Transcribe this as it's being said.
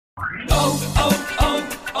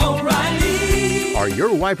O'Reilly. Are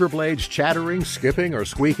your wiper blades chattering, skipping, or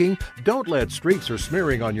squeaking? Don't let streaks or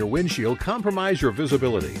smearing on your windshield compromise your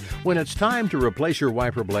visibility. When it's time to replace your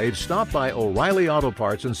wiper blades, stop by O'Reilly Auto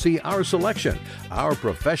Parts and see our selection. Our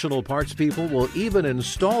professional parts people will even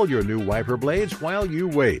install your new wiper blades while you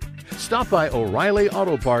wait. Stop by O'Reilly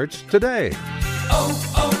Auto Parts today.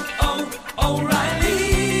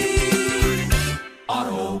 O'Reilly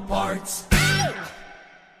Auto Parts.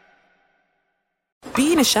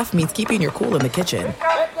 Being a chef means keeping your cool in the kitchen.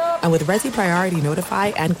 And with Resi Priority Notify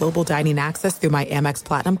and Global Dining Access through my Amex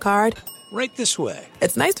Platinum card, right this way.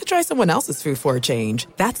 It's nice to try someone else's food for a change.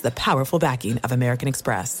 That's the powerful backing of American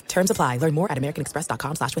Express. Terms apply. Learn more at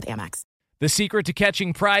americanexpress.com/withAmex. The secret to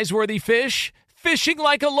catching prize-worthy fish? Fishing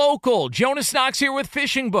like a local. Jonas Knox here with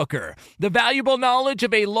Fishing Booker. The valuable knowledge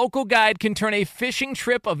of a local guide can turn a fishing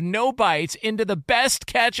trip of no bites into the best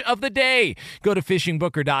catch of the day. Go to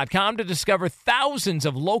fishingbooker.com to discover thousands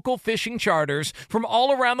of local fishing charters from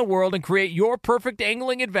all around the world and create your perfect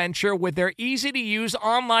angling adventure with their easy-to-use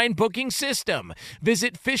online booking system.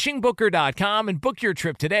 Visit fishingbooker.com and book your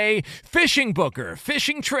trip today. Fishing Booker.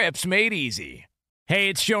 Fishing trips made easy. Hey,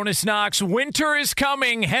 it's Jonas Knox. Winter is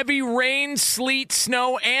coming. Heavy rain, sleet,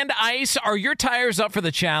 snow, and ice. Are your tires up for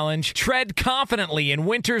the challenge? Tread confidently in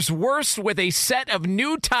winter's worst with a set of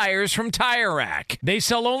new tires from Tire Rack. They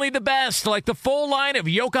sell only the best, like the full line of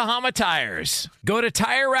Yokohama tires. Go to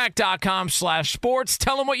TireRack.com/sports.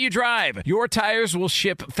 Tell them what you drive. Your tires will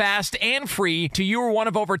ship fast and free to you or one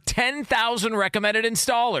of over 10,000 recommended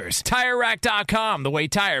installers. TireRack.com, the way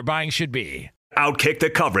tire buying should be. Outkick the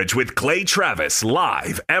coverage with Clay Travis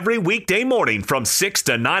live every weekday morning from 6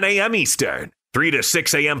 to 9 a.m. Eastern, 3 to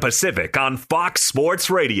 6 a.m. Pacific on Fox Sports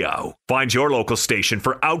Radio. Find your local station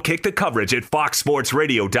for Outkick the coverage at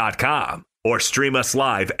foxsportsradio.com or stream us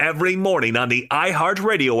live every morning on the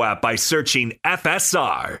iHeartRadio app by searching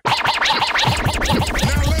FSR. Now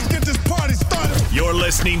let's get this party started. You're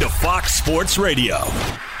listening to Fox Sports Radio.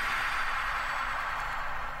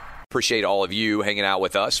 Appreciate all of you hanging out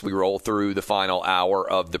with us. We roll through the final hour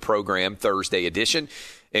of the program, Thursday edition.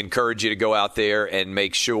 Encourage you to go out there and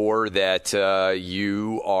make sure that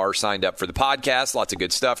you are signed up for the podcast. Lots of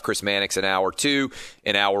good stuff. Chris Mannix in hour 2.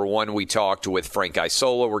 In hour 1, we talked with Frank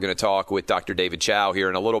Isola. We're going to talk with Dr. David Chow here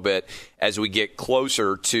in a little bit as we get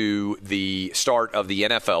closer to the start of the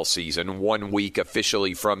NFL season. 1 week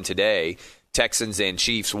officially from today, Texans and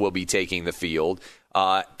Chiefs will be taking the field.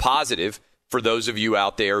 Positive for those of you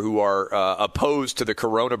out there who are opposed to the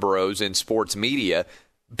Corona Bros in sports media,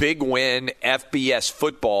 big win. FBS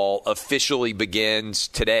football officially begins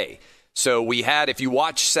today. So we had, if you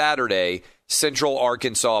watch Saturday, Central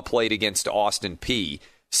Arkansas played against Austin Peay.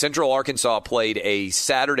 Central Arkansas played a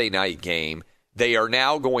Saturday night game. They are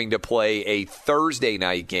now going to play a Thursday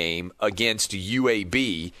night game against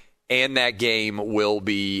UAB, and that game will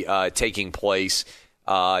be taking place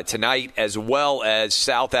tonight, as well as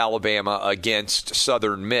South Alabama against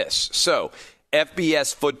Southern Miss. So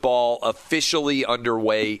FBS football officially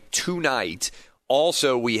underway tonight.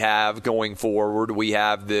 Also, we have going forward, we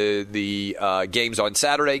have the games on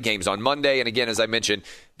Saturday, games on Monday. And again, as I mentioned,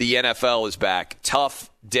 the NFL is back. Tough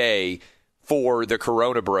day for the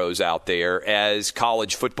Corona Bros out there as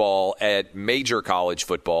college football, at major college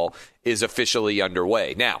football, is officially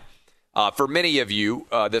underway. Now, for many of you,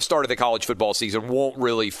 the start of the college football season won't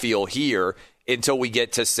really feel here until we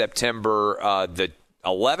get to September the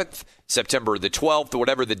 11th, September the 12th,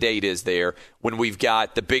 whatever the date is there, when we've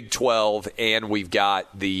got the Big 12 and we've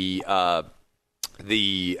got the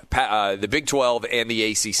Big 12 and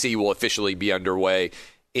the ACC will officially be underway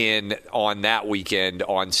on that weekend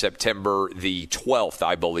on September the 12th,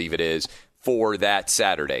 I believe it is, for that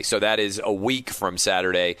Saturday. So that is a week from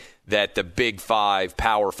Saturday that the Big 5,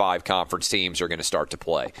 Power 5 conference teams are going to start to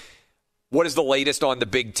play. What is the latest on the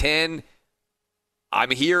Big 10?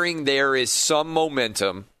 I'm hearing there is some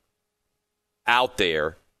momentum out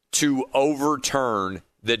there to overturn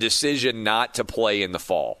the decision not to play in the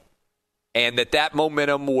fall, and that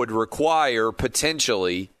momentum would require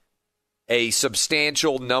potentially a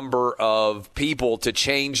substantial number of people to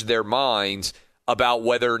change their minds about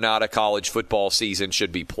whether or not a college football season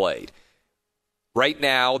should be played. Right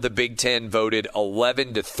now, the Big Ten voted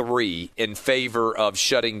 11-3 in favor of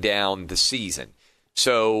shutting down the season.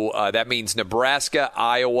 So that means Nebraska,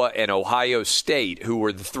 Iowa, and Ohio State, who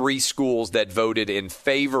were the 3 schools that voted in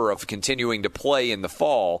favor of continuing to play in the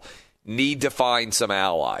fall, need to find some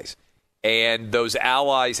allies. And those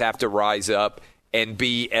allies have to rise up and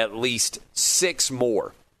be at least 6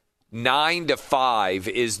 more. 9-5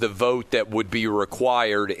 is the vote that would be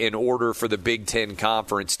required in order for the Big Ten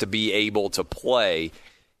Conference to be able to play.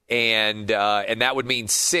 And that would mean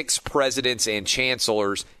 6 presidents and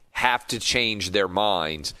chancellors have to change their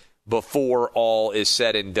minds before all is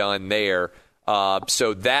said and done there.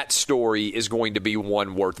 So that story is going to be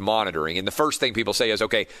one worth monitoring. And the first thing people say is,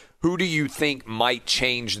 okay, who do you think might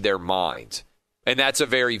change their minds? And that's a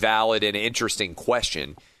very valid and interesting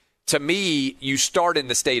question. To me, you start in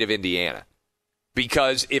the state of Indiana.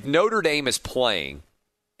 Because if Notre Dame is playing,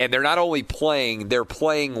 and they're not only playing, they're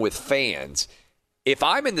playing with fans. If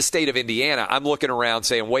I'm in the state of Indiana, I'm looking around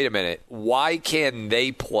saying, wait a minute, why can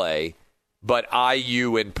they play, but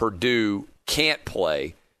IU and Purdue can't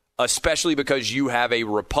play? Especially because you have a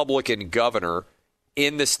Republican governor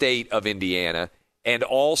in the state of Indiana, and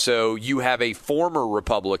also you have a former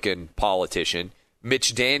Republican politician,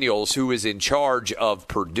 Mitch Daniels, who is in charge of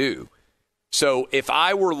Purdue. So if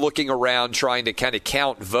I were looking around trying to kind of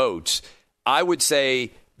count votes, I would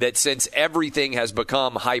say that since everything has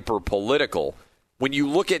become hyper-political, when you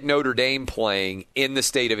look at Notre Dame playing in the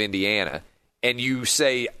state of Indiana and you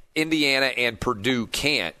say Indiana and Purdue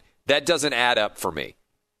can't, that doesn't add up for me.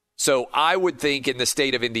 So I would think in the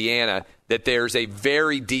state of Indiana that there's a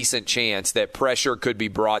very decent chance that pressure could be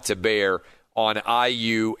brought to bear on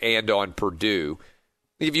IU and on Purdue.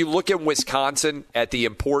 If you look at Wisconsin, at the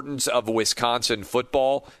importance of Wisconsin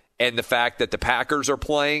football and the fact that the Packers are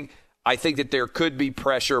playing, I think that there could be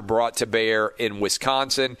pressure brought to bear in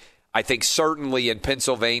Wisconsin. I think certainly in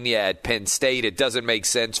Pennsylvania at Penn State, it doesn't make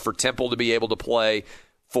sense for Temple to be able to play,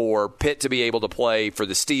 for Pitt to be able to play, for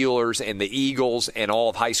the Steelers and the Eagles and all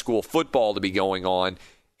of high school football to be going on.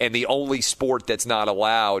 And the only sport that's not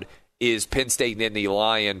allowed is Penn State and Indy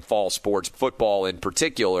Lion fall sports, football in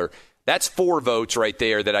particular. That's 4 votes right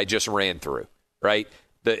there that I just ran through, right?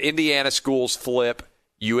 The Indiana schools flip.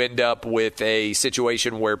 You end up with a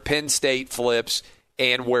situation where Penn State flips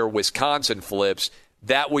and where Wisconsin flips.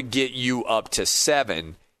 That would get you up to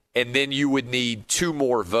 7, and then you would need 2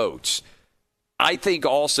 more votes. I think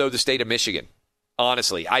also the state of Michigan,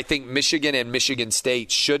 honestly. I think Michigan and Michigan State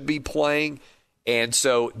should be playing, and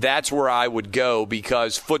so that's where I would go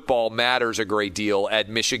because football matters a great deal at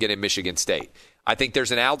Michigan and Michigan State. I think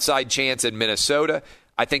there's an outside chance in Minnesota.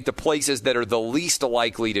 I think the places that are the least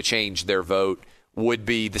likely to change their vote would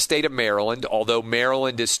be the state of Maryland, although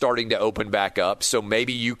Maryland is starting to open back up. So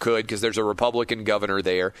maybe you could, because there's a Republican governor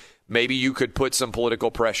there, maybe you could put some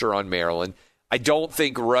political pressure on Maryland. I don't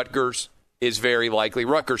think Rutgers is very likely.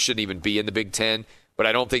 Rutgers shouldn't even be in the Big Ten, but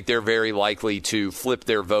I don't think they're very likely to flip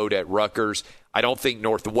their vote at Rutgers. I don't think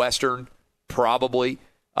Northwestern probably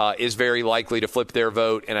is very likely to flip their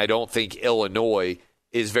vote, and I don't think Illinois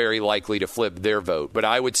is very likely to flip their vote. But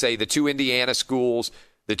I would say the 2 Indiana schools,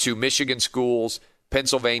 the 2 Michigan schools,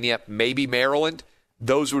 Pennsylvania, maybe Maryland,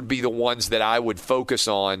 those would be the ones that I would focus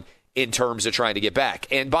on in terms of trying to get back.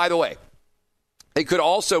 And by the way, it could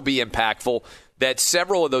also be impactful that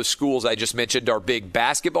several of those schools I just mentioned are big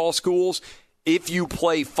basketball schools. If you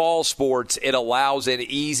play fall sports, it allows an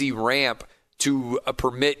easy ramp to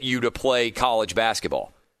permit you to play college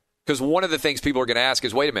basketball. Because one of the things people are going to ask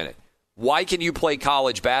is, wait a minute, why can you play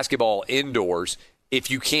college basketball indoors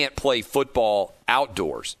if you can't play football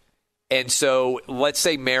outdoors? And so let's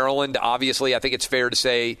say Maryland, obviously, I think it's fair to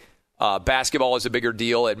say basketball is a bigger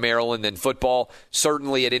deal at Maryland than football.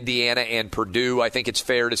 Certainly at Indiana and Purdue, I think it's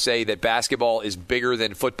fair to say that basketball is bigger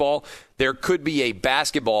than football. There could be a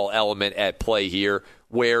basketball element at play here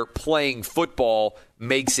where playing football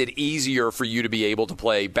makes it easier for you to be able to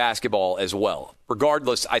play basketball as well.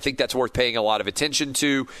 Regardless, I think that's worth paying a lot of attention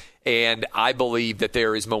to, and I believe that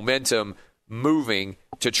there is momentum moving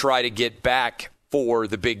to try to get back for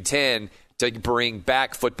the Big Ten to bring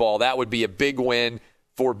back football. That would be a big win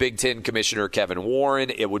for Big Ten Commissioner Kevin Warren.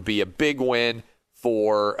 It would be a big win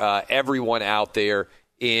for everyone out there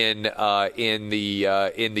in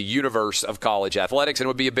the universe of college athletics, and it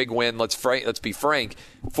would be a big win. Let's be frank,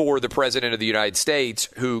 for the President of the United States,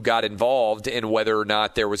 who got involved in whether or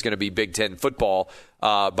not there was going to be Big Ten football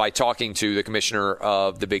by talking to the Commissioner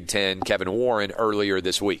of the Big Ten, Kevin Warren, earlier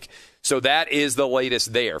this week. So that is the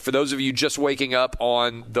latest there. For those of you just waking up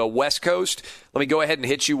on the West Coast, let me go ahead and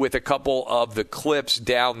hit you with a couple of the clips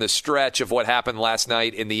down the stretch of what happened last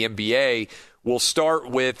night in the NBA. We'll start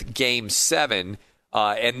with Game 7.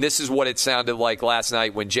 And this is what it sounded like last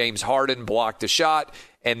night when James Harden blocked a shot,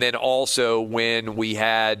 and then also when we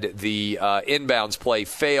had the inbounds play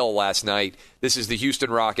fail last night. This is the Houston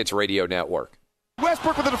Rockets radio network.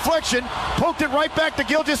 Westbrook with a deflection, poked it right back to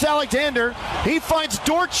Gilgeous-Alexander. He finds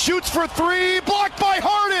Dort, shoots for 3, blocked by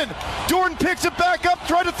Harden. Jordan picks it back up,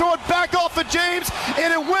 tried to throw it back off of James,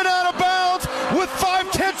 and it went out of bounds with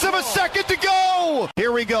 0.5 of a second to go.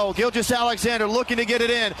 Here we go, Gilgeous-Alexander looking to get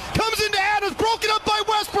it in. Comes into Adams, broken up by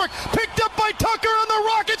Westbrook.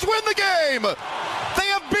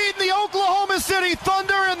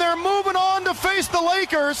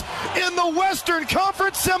 the Western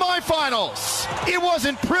Conference semifinals. It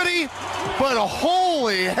wasn't pretty, but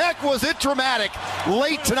holy heck was it dramatic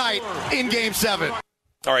late tonight in Game 7.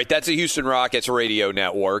 All right, that's a Houston Rockets radio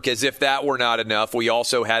network. As if that were not enough, we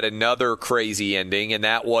also had another crazy ending, and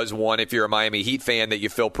that was one, if you're a Miami Heat fan, that you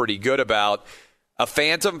feel pretty good about. A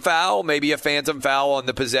phantom foul, maybe a phantom foul on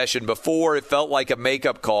the possession before. It felt like a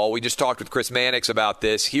makeup call. We just talked with Chris Mannix about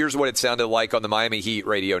this. Here's what it sounded like on the Miami Heat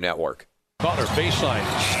radio network. Butler baseline,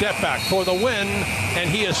 step back for the win, and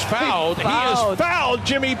he is fouled. He has fouled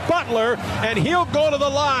Jimmy Butler, and he'll go to the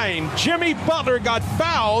line. Jimmy Butler got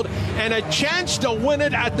fouled, and a chance to win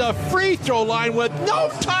it at the free throw line with no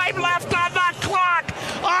time left on the clock.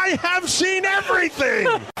 I have seen everything.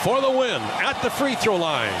 For the win at the free throw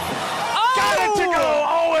line. Got it to go.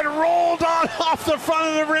 Oh, it rolled on off the front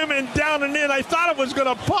of the rim and down and in. I thought it was going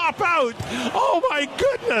to pop out. Oh, my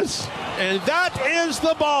goodness. And that is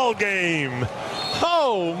the ball game.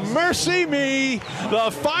 Oh, mercy me. The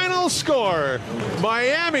final score,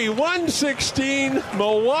 Miami 116,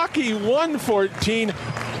 Milwaukee 114.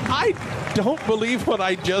 I don't believe what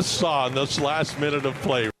I just saw in this last minute of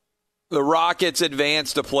play. The Rockets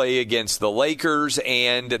advance to play against the Lakers,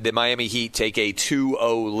 and the Miami Heat take a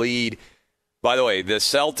 2-0 lead. By the way, the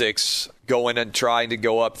Celtics going and trying to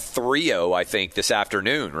go up 3-0, I think, this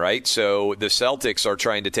afternoon, right? So the Celtics are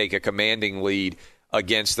trying to take a commanding lead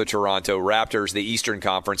against the Toronto Raptors. The Eastern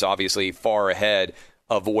Conference, obviously, far ahead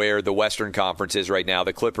of where the Western Conference is right now.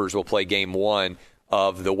 The Clippers will play Game 1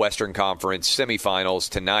 of the Western Conference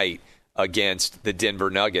semifinals tonight against the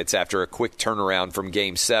Denver Nuggets after a quick turnaround from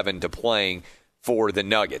Game 7 to playing for the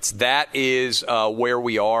Nuggets. That is where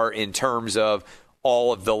we are in terms of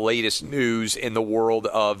all of the latest news in the world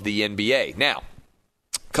of the NBA. Now,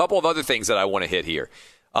 a couple of other things that I want to hit here.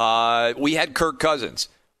 We had Kirk Cousins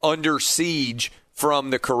under siege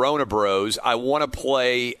from the Corona Bros. I want to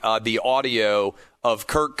play the audio of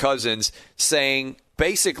Kirk Cousins saying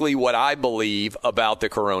basically what I believe about the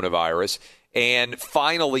coronavirus and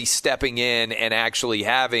finally stepping in and actually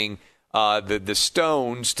having the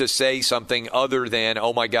stones to say something other than,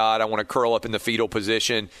 oh, my God, I want to curl up in the fetal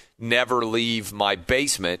position, never leave my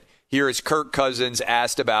basement. Here is Kirk Cousins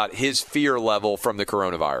asked about his fear level from the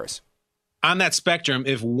coronavirus. On that spectrum,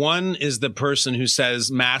 if 1 is the person who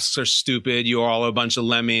says masks are stupid, you're all a bunch of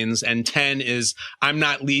lemmings, and 10 is I'm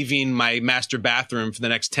not leaving my master bathroom for the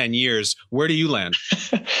next 10 years, where do you land?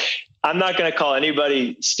 I'm not going to call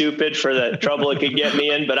anybody stupid for the trouble it could get me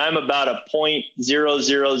in, but I'm about a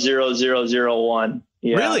 0.000001.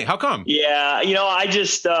 Yeah. Really? How come? Yeah. I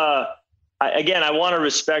just, I want to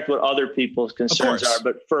respect what other people's concerns are.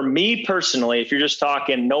 But for me personally, if you're just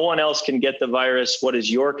talking, no one else can get the virus. What is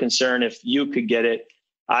your concern if you could get it?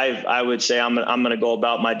 I would say I'm going to go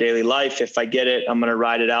about my daily life. If I get it, I'm going to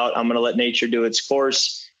ride it out. I'm going to let nature do its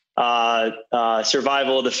course.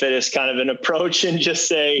 Survival of the fittest kind of an approach, and just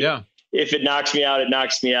say, if it knocks me out, it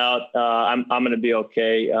knocks me out. I'm going to be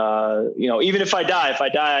okay. Even if I die, I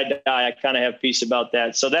die. I kind of have peace about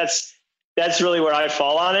that. So that's really where I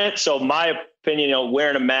fall on it. So my opinion,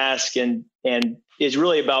 wearing a mask and is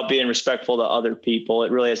really about being respectful to other people.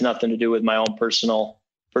 It really has nothing to do with my own personal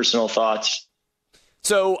thoughts.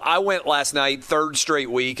 So I went last night, third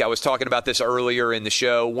straight week. I was talking about this earlier in the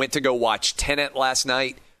show. Went to go watch Tenet last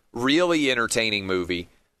night. Really entertaining movie.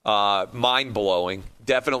 Mind-blowing.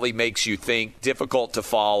 Definitely makes you think. Difficult to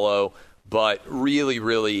follow, but really,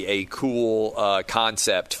 really a cool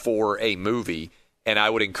concept for a movie. And I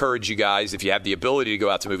would encourage you guys, if you have the ability to go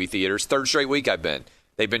out to movie theaters, third straight week I've been.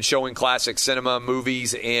 They've been showing classic cinema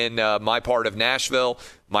movies in my part of Nashville.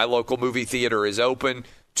 My local movie theater is open.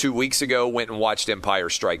 2 weeks ago, went and watched Empire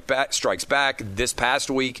Strikes Back. This past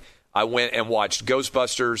week, I went and watched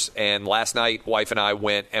Ghostbusters. And last night, wife and I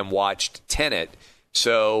went and watched Tenet.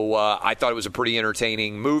 So I thought it was a pretty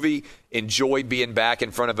entertaining movie. Enjoyed being back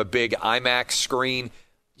in front of a big IMAX screen.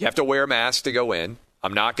 You have to wear a mask to go in.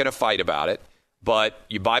 I'm not going to fight about it. But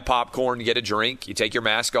you buy popcorn, you get a drink, you take your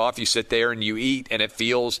mask off, you sit there and you eat, and it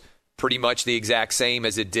feels pretty much the exact same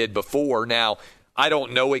as it did before. Now, I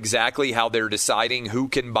don't know exactly how they're deciding who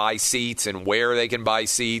can buy seats and where they can buy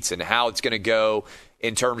seats and how it's going to go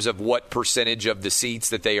in terms of what percentage of the seats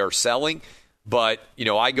that they are selling. But,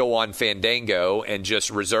 I go on Fandango and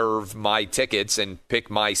just reserve my tickets and pick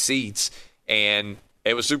my seats, and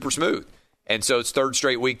it was super smooth. And so it's third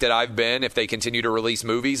straight week that I've been. If they continue to release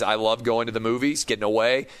movies, I love going to the movies, getting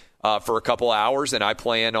away for a couple hours, and I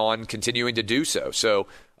plan on continuing to do so. So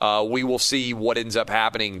we will see what ends up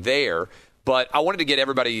happening there. But I wanted to get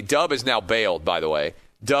everybody – Dub is now bailed, by the way.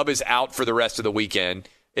 Dub is out for the rest of the weekend.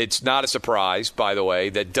 It's not a surprise, by the way,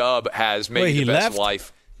 that Dub has made the best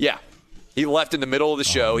life. Yeah. He left in the middle of the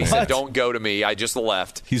show. He said, "Don't go to me. I just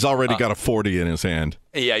left." He's already got a 40 in his hand.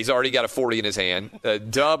 Yeah, he's already got a 40 in his hand.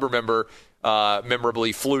 Dub, remember,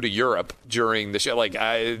 memorably flew to Europe during the show.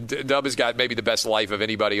 Dub has got maybe the best life of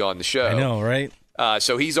anybody on the show. I know, right?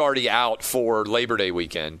 So he's already out for Labor Day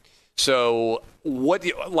weekend. So when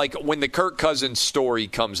the Kirk Cousins story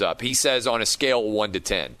comes up, he says on a scale of 1 to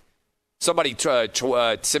 10. Somebody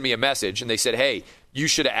sent me a message, and they said, hey, you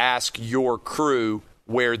should ask your crew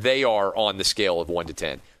where they are on the scale of 1 to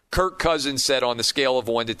 10. Kirk Cousins said on the scale of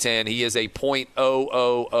 1 to 10, he is a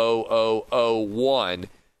 .0000001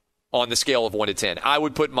 on the scale of 1 to 10. I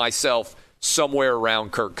would put myself somewhere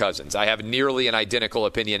around Kirk Cousins. I have nearly an identical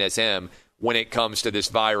opinion as him when it comes to this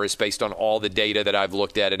virus based on all the data that I've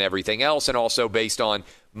looked at and everything else, and also based on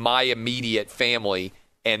my immediate family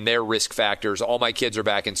and their risk factors. All my kids are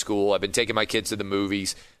back in school. I've been taking my kids to the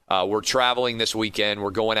movies. We're traveling this weekend.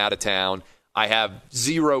 We're going out of town. I have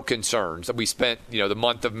zero concerns. We spent, the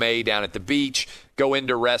month of May down at the beach, go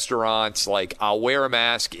into restaurants. I'll wear a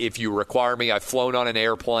mask if you require me. I've flown on an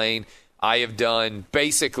airplane. I have done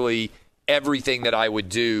basically everything that I would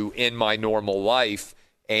do in my normal life.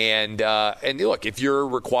 And look, if you're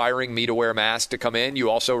requiring me to wear a mask to come in,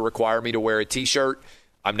 you also require me to wear a T-shirt.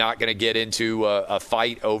 I'm not going to get into a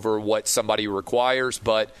fight over what somebody requires,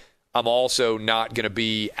 but I'm also not going to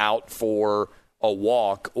be out for a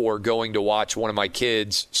walk or going to watch one of my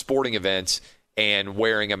kids' sporting events and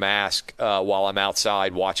wearing a mask while I'm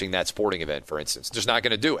outside watching that sporting event, for instance. Just not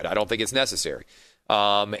going to do it. I don't think it's necessary.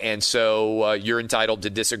 And so you're entitled to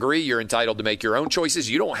disagree. You're entitled to make your own choices.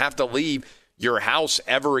 You don't have to leave your house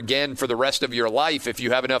ever again for the rest of your life. If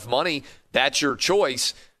you have enough money, that's your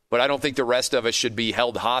choice. But I don't think the rest of us should be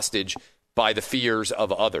held hostage by the fears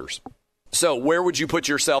of others. So where would you put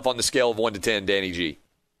yourself on the scale of 1 to 10, Danny G?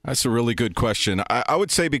 That's a really good question. I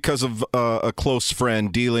would say because of a close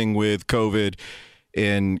friend dealing with COVID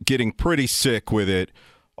and getting pretty sick with it,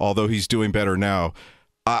 although he's doing better now,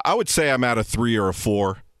 I would say I'm at a 3 or a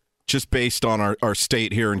 4. Just based on our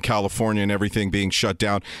state here in California and everything being shut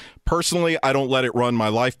down. Personally, I don't let it run my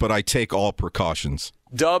life, but I take all precautions.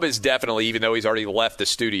 Dub is definitely, even though he's already left the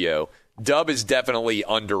studio, Dub is definitely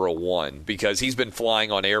under a 1 because he's been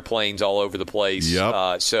flying on airplanes all over the place.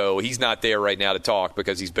 Yep. So he's not there right now to talk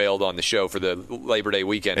because he's bailed on the show for the Labor Day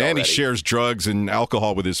weekend and already. He shares drugs and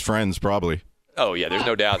alcohol with his friends, probably. Oh, yeah, there's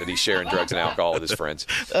no doubt that he's sharing drugs and alcohol with his friends.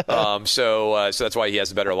 So that's why he has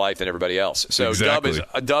a better life than everybody else. So exactly.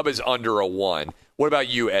 Dub is under a 1. What about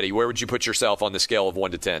you, Eddie? Where would you put yourself on the scale of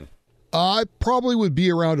 1 to 10? I probably would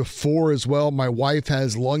be around a 4 as well. My wife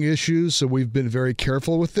has lung issues, so we've been very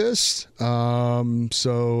careful with this.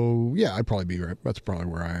 So, yeah, I'd probably be right. That's probably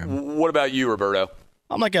where I am. What about you, Roberto?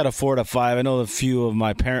 I'm at a 4 to 5. I know a few of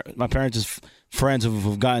my parents' friends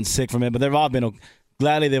who've gotten sick from it, but they've all been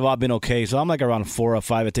gladly they've all been okay. So I'm around a 4 or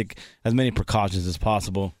 5. I take as many precautions as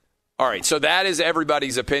possible. All right, so that is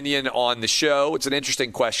everybody's opinion on the show. It's an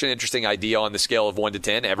interesting question, interesting idea on the scale of 1 to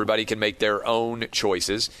 10. Everybody can make their own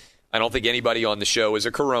choices. I don't think anybody on the show is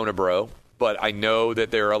a Corona bro, but I know that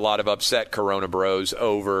there are a lot of upset Corona bros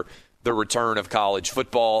over the return of college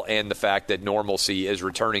football and the fact that normalcy is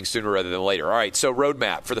returning sooner rather than later. All right, so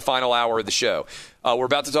roadmap for the final hour of the show. We're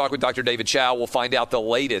about to talk with Dr. David Chao. We'll find out the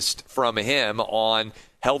latest from him on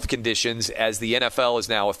health conditions as the NFL is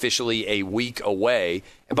now officially a week away.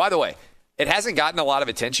 And by the way, it hasn't gotten a lot of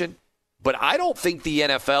attention, but I don't think the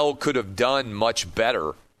NFL could have done much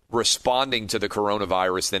better responding to the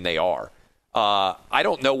coronavirus than they are. I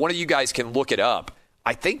don't know. One of you guys can look it up.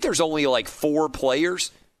 I think there's only 4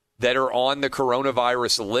 players that are on the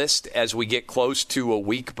coronavirus list as we get close to a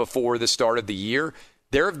week before the start of the year.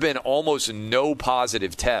 There have been almost no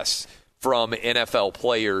positive tests from NFL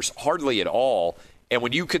players, hardly at all. And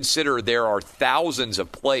when you consider there are thousands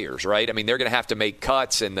of players, right? I mean, they're going to have to make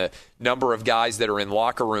cuts, and the number of guys that are in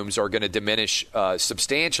locker rooms are going to diminish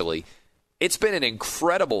substantially. It's been an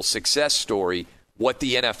incredible success story what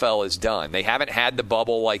the NFL has done. They haven't had the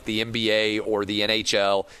bubble like the NBA or the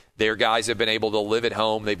NHL. Their guys have been able to live at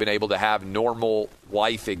home. They've been able to have normal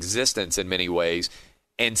life existence in many ways.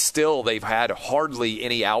 And still, they've had hardly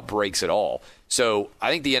any outbreaks at all. So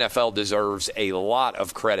I think the NFL deserves a lot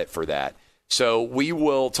of credit for that. So we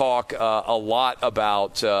will talk a lot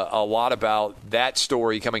about that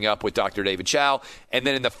story coming up with Dr. David Chao. And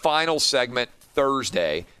then in the final segment,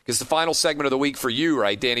 Thursday, because the final segment of the week for you,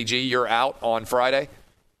 right, Danny G? You're out on Friday?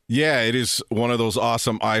 Yeah, it is one of those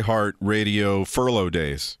awesome iHeart Radio furlough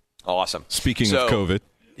days. Awesome. Speaking of COVID.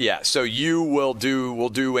 Yeah, so you will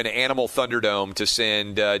do an Animal Thunderdome to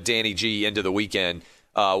send Danny G into the weekend.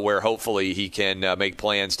 where hopefully he can make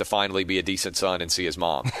plans to finally be a decent son and see his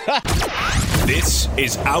mom. This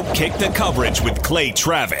is Outkick the Coverage with Clay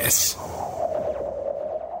Travis.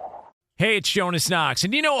 Hey, it's Jonas Knox,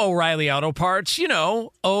 and you know O'Reilly Auto Parts, you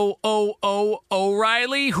know,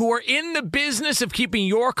 O'Reilly, who are in the business of keeping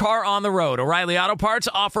your car on the road. O'Reilly Auto Parts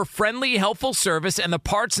offer friendly, helpful service and the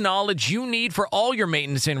parts knowledge you need for all your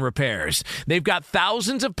maintenance and repairs. They've got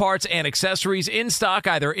thousands of parts and accessories in stock,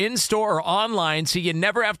 either in-store or online, so you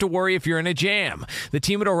never have to worry if you're in a jam. The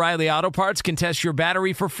team at O'Reilly Auto Parts can test your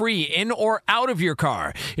battery for free in or out of your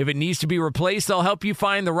car. If it needs to be replaced, they'll help you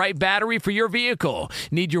find the right battery for your vehicle.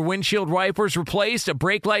 Need your windshield wipers replaced, a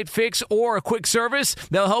brake light fix, or a quick service?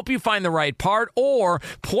 They'll help you find the right part or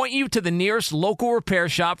point you to the nearest local repair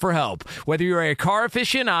shop for help. Whether you're a car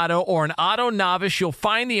aficionado or an auto novice, you'll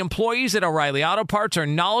find the employees at O'Reilly Auto Parts are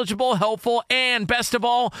knowledgeable, helpful, and best of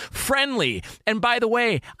all, friendly. And by the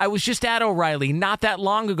way, I was just at O'Reilly not that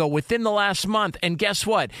long ago, within the last month, and guess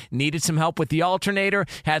what? Needed some help with the alternator,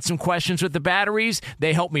 had some questions with the batteries.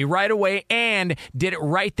 They helped me right away and did it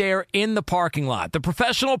right there in the parking lot. The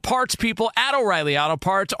professional parts people at O'Reilly Auto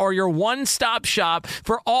Parts are your one-stop shop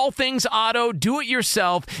for all things auto,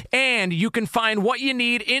 do-it-yourself, and you can find what you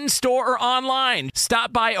need in-store or online.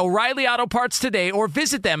 Stop by O'Reilly Auto Parts today or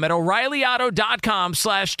visit them at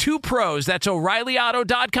O'ReillyAuto.com/2pros. That's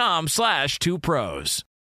O'ReillyAuto.com/2pros.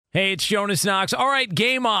 Hey, it's Jonas Knox. All right,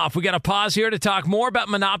 game off. We got to pause here to talk more about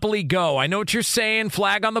Monopoly Go. I know what you're saying,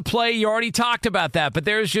 flag on the play. You already talked about that, but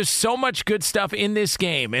there's just so much good stuff in this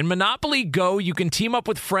game. In Monopoly Go, you can team up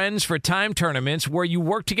with friends for time tournaments where you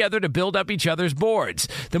work together to build up each other's boards.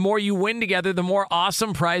 The more you win together, the more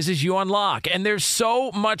awesome prizes you unlock, and there's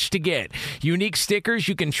so much to get. Unique stickers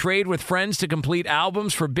you can trade with friends to complete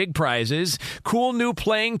albums for big prizes, cool new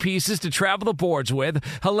playing pieces to travel the boards with,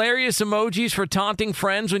 hilarious emojis for taunting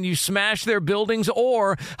friends when you smash their buildings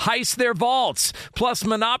or heist their vaults. Plus,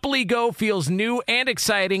 Monopoly Go feels new and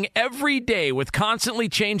exciting every day with constantly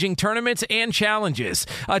changing tournaments and challenges.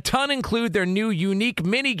 A ton include their new unique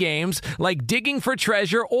mini games like digging for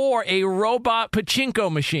treasure or a robot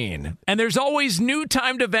pachinko machine. And there's always new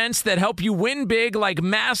timed events that help you win big, like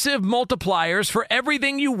massive multipliers for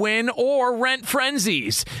everything you win or rent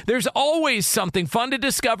frenzies. There's always something fun to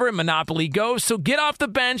discover in Monopoly Go, so get off the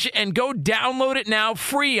bench and go download it now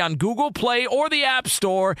free on Google Play or the App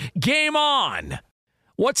Store. Game on!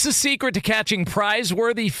 What's the secret to catching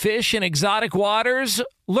prize-worthy fish in exotic waters?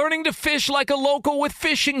 Learning to fish like a local with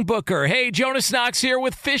Fishing Booker. Hey, Jonas Knox here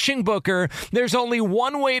with Fishing Booker. There's only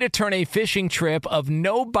one way to turn a fishing trip of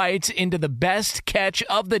no bites into the best catch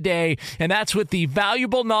of the day, and that's with the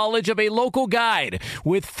valuable knowledge of a local guide.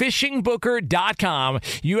 With FishingBooker.com,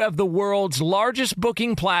 you have the world's largest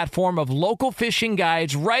booking platform of local fishing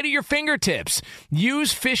guides right at your fingertips.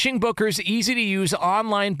 Use Fishing Booker's easy-to-use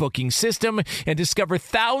online booking system and discover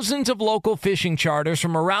thousands of local fishing charters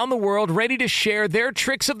from around the world ready to share their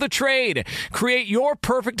tricks of the trade. Create your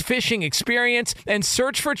perfect fishing experience and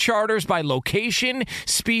search for charters by location,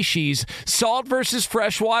 species, salt versus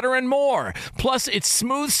freshwater, and more. Plus, it's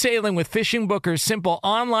smooth sailing with Fishing Booker's simple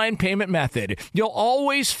online payment method. You'll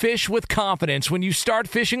always fish with confidence when you start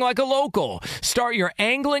fishing like a local. Start your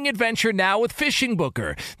angling adventure now with Fishing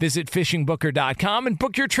Booker. Visit FishingBooker.com and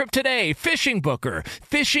book your trip today. Fishing Booker.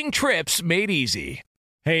 Fishing trips made easy.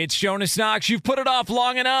 Hey, it's Jonas Knox. You've put it off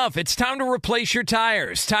long enough. It's time to replace your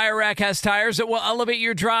tires. Tire Rack has tires that will elevate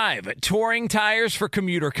your drive. Touring tires for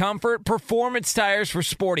commuter comfort, performance tires for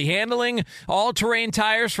sporty handling, all-terrain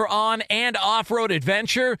tires for on- and off-road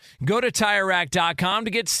adventure. Go to TireRack.com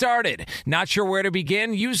to get started. Not sure where to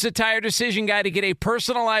begin? Use the Tire Decision Guide to get a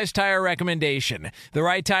personalized tire recommendation. The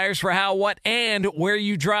right tires for how, what, and where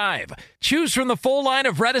you drive. Choose from the full line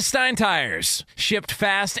of Redestein tires. Shipped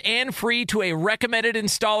fast and free to a recommended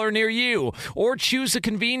installer near you, or choose the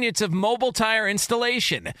convenience of mobile tire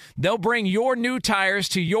installation. They'll bring your new tires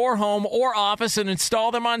to your home or office and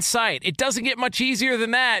install them on site. It doesn't get much easier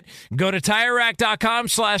than that. Go to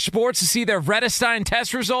TireRack.com/sports to see their Redestein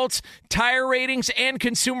test results, tire ratings, and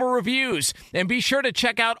consumer reviews. And be sure to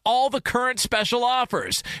check out all the current special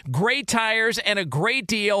offers. Great tires and a great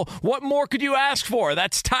deal. What more could you ask for?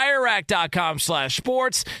 That's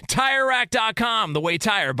TireRack.com/sports. TireRack.com, the way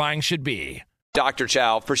tire buying should be. Dr.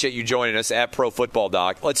 Chow, appreciate you joining us at Pro Football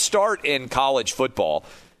Doc. Let's start in college football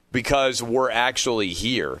because we're actually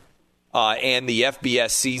here, and the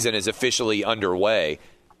FBS season is officially underway.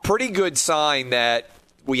 Pretty good sign that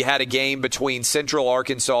we had a game between Central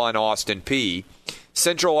Arkansas and Austin Peay.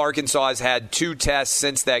 Central Arkansas has had 2 tests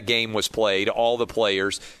since that game was played, all the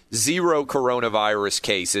players, 0 coronavirus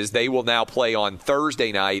cases. They will now play on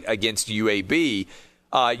Thursday night against UAB.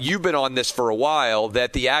 you've been on this for a while,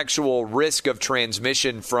 that the actual risk of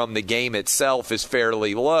transmission from the game itself is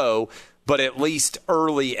fairly low, but at least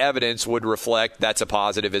early evidence would reflect that's a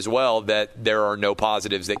positive as well, that there are no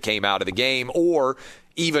positives that came out of the game, or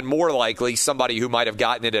even more likely, somebody who might have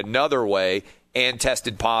gotten it another way and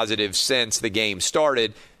tested positive since the game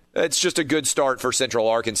started. It's just a good start for Central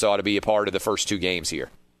Arkansas to be a part of the first 2 games here.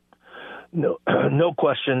 No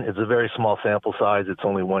question. It's a very small sample size. It's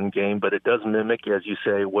only 1 game, but it does mimic, as you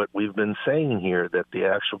say, what we've been saying here, that the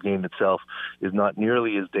actual game itself is not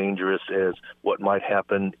nearly as dangerous as what might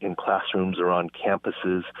happen in classrooms or on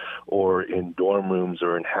campuses or in dorm rooms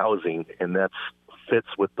or in housing, and that's fits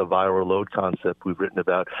with the viral load concept we've written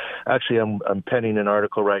about. Actually, I'm penning an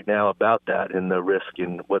article right now about that and the risk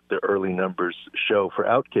and what the early numbers show for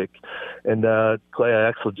Outkick. And Clay, I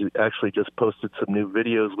actually just posted some new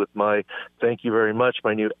videos with my, thank you very much,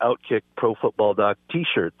 my new Outkick Pro Football Doc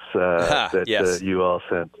T-shirts that yes. You all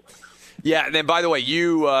sent. Yeah, and then by the way,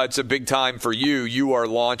 it's a big time for you. You are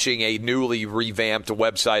launching a newly revamped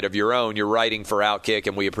website of your own. You're writing for Outkick,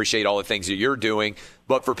 and we appreciate all the things that you're doing.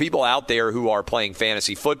 But for people out there who are playing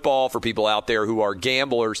fantasy football, for people out there who are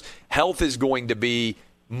gamblers, health is going to be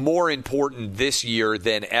more important this year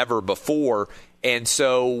than ever before. And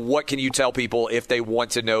so what can you tell people if they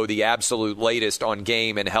want to know the absolute latest on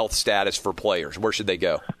game and health status for players? Where should they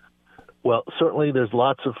go? Well, certainly there's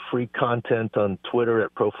lots of free content on Twitter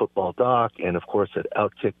at Pro Football Doc and, of course, at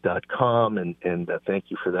Outkick.com. And thank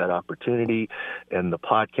you for that opportunity. And the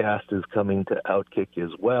podcast is coming to Outkick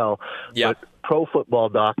as well. Yeah. But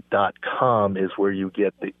ProFootballDoc.com is where you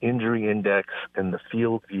get the injury index and the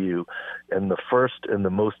field view and the first and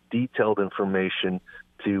the most detailed information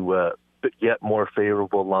to get more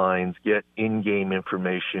favorable lines, get in-game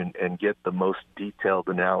information, and get the most detailed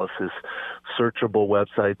analysis, searchable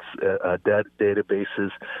websites,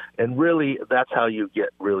 databases, and really that's how you get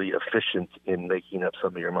really efficient in making up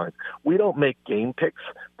some of your minds. We don't make game picks.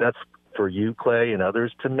 That's for you, Clay, and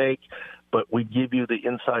others to make, but we give you the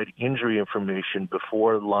inside injury information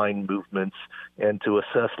before line movements and to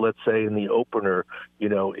assess, let's say, in the opener,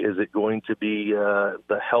 is it going to be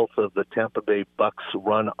the health of the Tampa Bay Bucks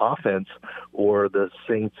run offense or the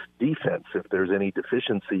Saints defense? If there's any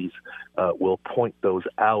deficiencies, we'll point those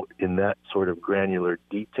out in that sort of granular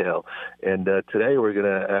detail. And today we're going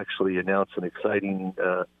to actually announce an exciting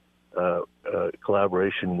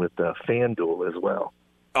collaboration with FanDuel as well.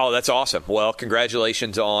 Oh, that's awesome. Well,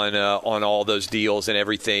 congratulations on all those deals and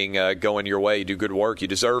everything going your way. You do good work. You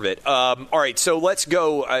deserve it. All right, so let's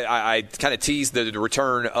go. I kind of teased the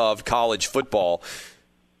return of college football.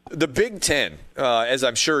 The Big Ten, as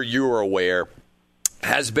I'm sure you are aware,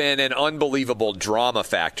 has been an unbelievable drama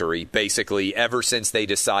factory, basically, ever since they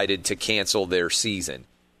decided to cancel their season.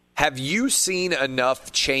 Have you seen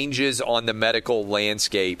enough changes on the medical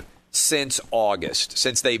landscape since August,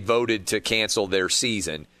 since they voted to cancel their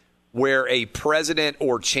season, where a president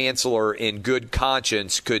or chancellor in good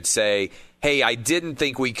conscience could say, hey, I didn't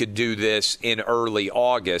think we could do this in early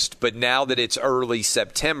August, but now that it's early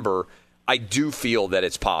September, I do feel that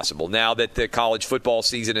it's possible. Now that the college football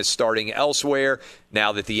season is starting elsewhere,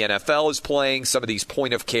 now that the NFL is playing, some of these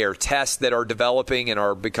point-of-care tests that are developing and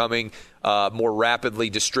are becoming more rapidly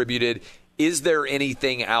distributed, is there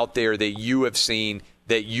anything out there that you have seen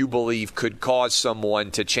that you believe could cause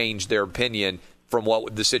someone to change their opinion from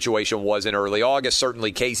what the situation was in early August?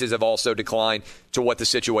 Certainly cases have also declined to what the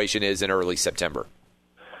situation is in early September.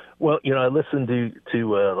 Well, I listened to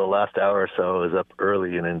the last hour or so. I was up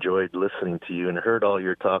early and enjoyed listening to you and heard all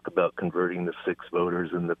your talk about converting the 6 voters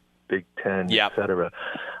in the Big Ten, yep. et cetera.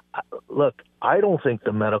 Look, I don't think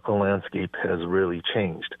the medical landscape has really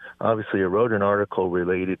changed. Obviously, I wrote an article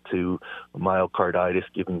related to myocarditis,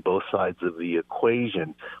 giving both sides of the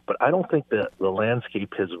equation, but I don't think that the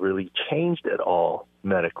landscape has really changed at all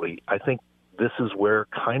medically. I think this is where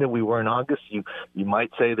kind of we were in August. You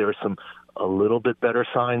might say there are a little bit better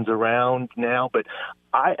signs around now, but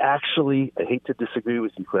I hate to disagree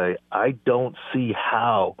with you, Clay. I don't see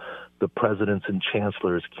how the presidents and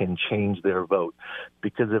chancellors can change their vote,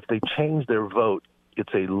 because if they change their vote,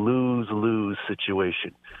 it's a lose-lose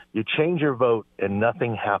situation. You change your vote and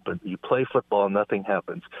nothing happens. You play football and nothing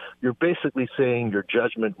happens. You're basically saying your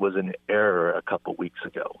judgment was in error a couple weeks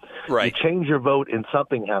ago. Right. You change your vote and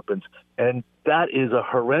something happens, and that is a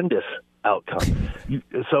horrendous outcome.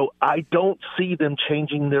 So I don't see them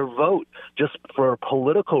changing their vote just for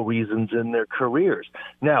political reasons in their careers.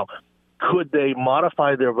 Now, could they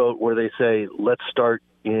modify their vote where they say, let's start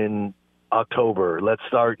in October, let's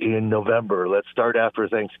start in November, let's start after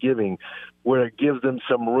Thanksgiving, where it gives them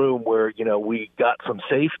some room where, we got some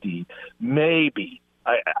safety? Maybe.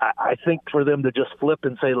 I think for them to just flip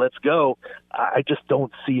and say, let's go, I just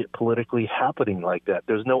don't see it politically happening like that.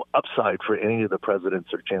 There's no upside for any of the presidents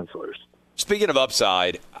or chancellors. Speaking of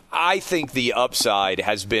upside, I think the upside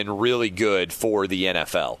has been really good for the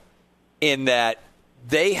NFL in that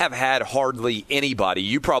they have had hardly anybody.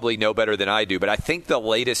 You probably know better than I do, but I think the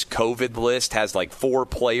latest COVID list has like 4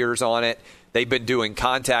 players on it. They've been doing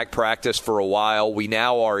contact practice for a while. We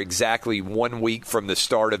now are exactly 1 week from the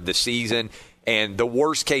start of the season, and the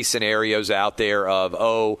worst case scenarios out there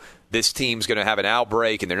of, this team's going to have an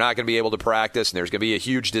outbreak and they're not going to be able to practice and there's going to be a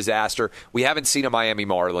huge disaster. We haven't seen a Miami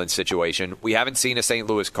Marlins situation. We haven't seen a St.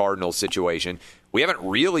 Louis Cardinals situation. We haven't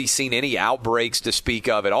really seen any outbreaks to speak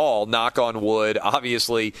of at all, knock on wood,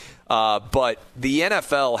 obviously. But the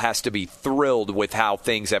NFL has to be thrilled with how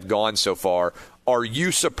things have gone so far. Are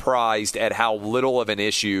you surprised at how little of an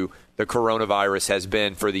issue the coronavirus has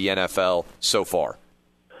been for the NFL so far?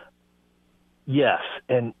 Yes,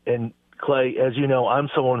 and Clay, as you know, I'm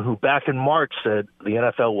someone who back in March said the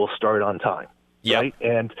NFL will start on time. Yeah, right?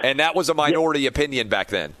 And that was a minority opinion back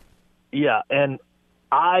then. Yeah, and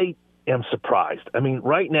I am surprised. I mean,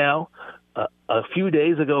 right now, a few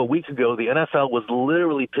days ago, a week ago, the NFL was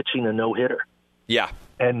literally pitching a no-hitter. Yeah.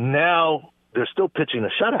 And now they're still pitching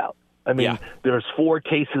a shutout. I mean, there's 4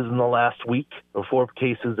 cases in the last week, or 4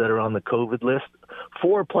 cases that are on the COVID list.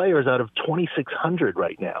 4 players out of 2,600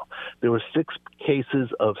 right now. There were 6 cases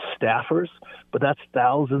of staffers, but that's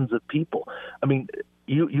thousands of people. I mean,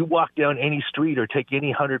 you walk down any street or take any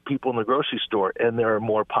 100 people in the grocery store, and there are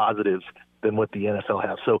more positives than what the NFL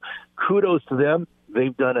have. So kudos to them.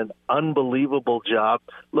 They've done an unbelievable job.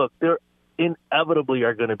 Look, there inevitably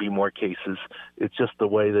are going to be more cases. It's just the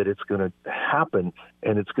way that it's going to happen,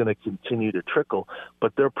 and it's going to continue to trickle.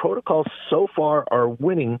 But their protocols so far are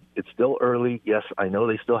winning. It's still early. Yes, I know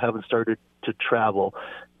they still haven't started to travel.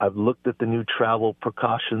 I've looked at the new travel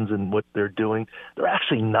precautions and what they're doing. They're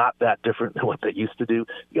actually not that different than what they used to do.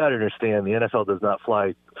 You got to understand, the NFL does not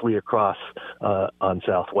fly 3 across on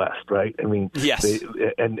Southwest, right? I mean, yes.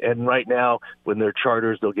 And right now, when they're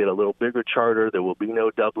charters, they'll get a little bigger charter. There will be no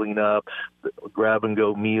doubling up,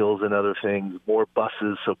 grab-and-go meals and other things, more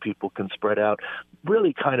buses so people can spread out.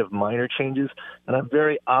 Really kind of minor changes, and I'm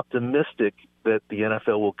very optimistic that the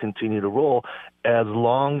NFL will continue to roll as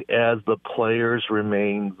long as the players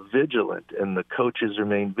remain vigilant and the coaches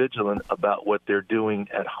remain vigilant about what they're doing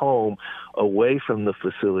at home, away from the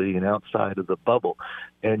facility and outside of the bubble.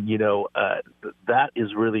 And, that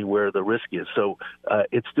is really where the risk is. So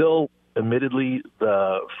it's still admittedly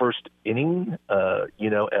the first inning,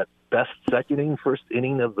 at best second inning, first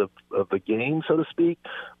inning of the game, so to speak,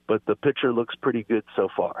 but the pitcher looks pretty good so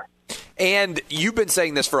far. And you've been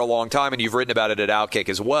saying this for a long time, and you've written about it at Outkick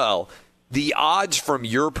as well. The odds from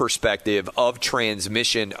your perspective of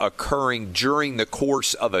transmission occurring during the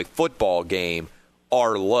course of a football game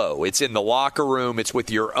are low. It's in the locker room. It's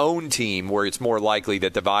with your own team where it's more likely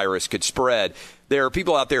that the virus could spread. There are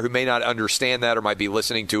people out there who may not understand that or might be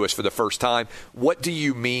listening to us for the first time. What do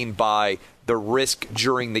you mean by the risk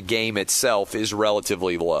during the game itself is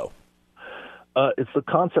relatively low? It's the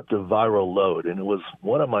concept of viral load, and it was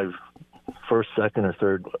one of my first, second, or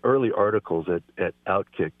third early articles at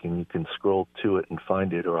Outkick, and you can scroll to it and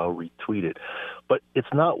find it, or I'll retweet it. But it's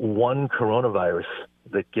not one coronavirus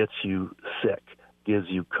that gets you sick, gives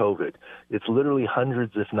you COVID. It's literally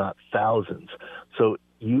hundreds, if not thousands. So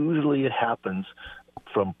usually it happens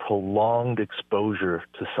from prolonged exposure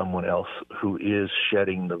to someone else who is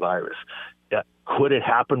shedding the virus. Could it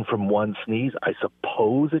happen from one sneeze? I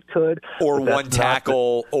suppose it could. Or one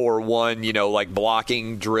tackle, or one,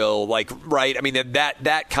 blocking drill, right? I mean,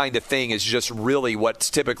 that kind of thing is just really what's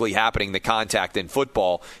typically happening, the contact in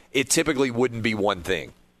football. It typically wouldn't be one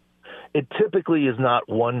thing. It typically is not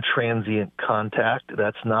one transient contact.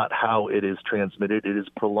 That's not how it is transmitted. It is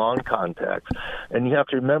prolonged contacts. And you have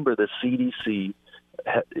to remember the CDC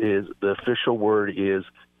is, the official word is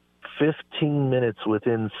 15 minutes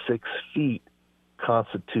within 6 feet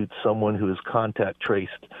constitutes someone who is contact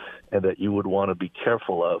traced and that you would want to be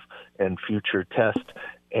careful of and future test.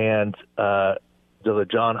 And the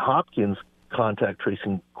Johns Hopkins contact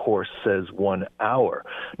tracing course says 1 hour.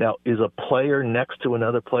 Now, is a player next to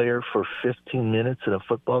another player for 15 minutes in a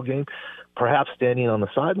football game, perhaps standing on the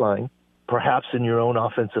sideline, perhaps in your own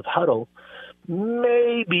offensive huddle,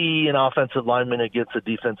 maybe an offensive lineman against a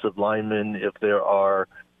defensive lineman if there are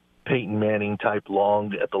Peyton Manning type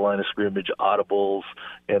long at the line of scrimmage audibles,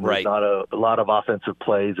 and there's not a lot of offensive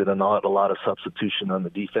plays and not a lot of substitution on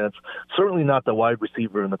the defense. Certainly not the wide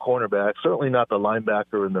receiver and the cornerback. Certainly not the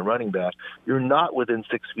linebacker and the running back. You're not within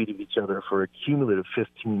 6 feet of each other for a cumulative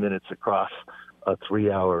 15 minutes across a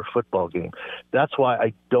 3-hour football game. That's why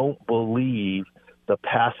I don't believe the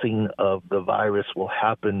passing of the virus will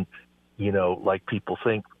happen, like people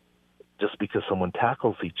think, just because someone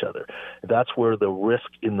tackles each other. That's where the risk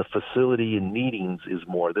in the facility and meetings is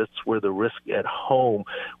more. That's where the risk at home,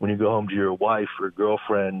 when you go home to your wife or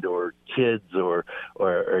girlfriend or kids or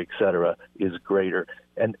et cetera, is greater.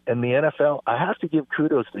 And the NFL, I have to give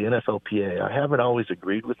kudos to the NFLPA. I haven't always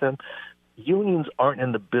agreed with them. Unions aren't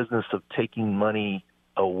in the business of taking money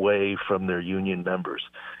away from their union members.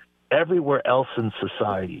 Everywhere else in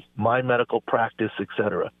society, my medical practice, et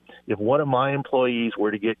cetera, if one of my employees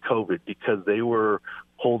were to get COVID because they were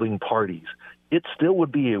holding parties, it still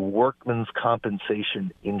would be a workman's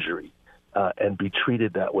compensation injury and be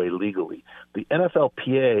treated that way legally. The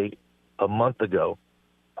NFLPA a month ago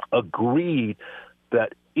agreed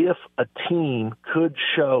that if a team could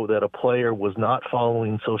show that a player was not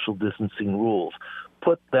following social distancing rules,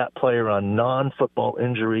 put that player on non-football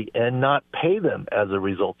injury and not pay them as a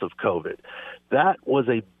result of COVID. That was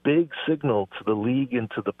a big signal to the league and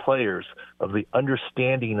to the players of the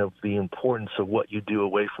understanding of the importance of what you do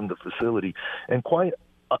away from the facility, and quite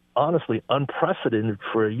honestly unprecedented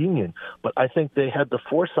for a union. But I think they had the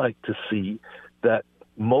foresight to see that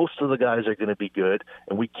most of the guys are going to be good,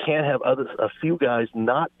 and we can't have a few guys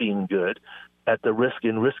not being good at the risk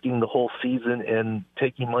in risking the whole season and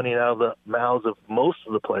taking money out of the mouths of most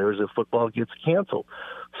of the players if football gets canceled.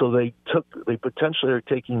 So they potentially are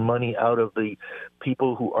taking money out of the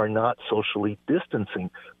people who are not socially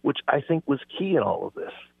distancing, which I think was key in all of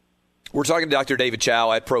this. We're talking to Dr. David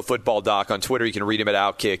Chao at Pro Football Doc on Twitter. You can read him at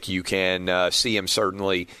Outkick. You can see him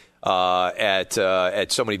certainly at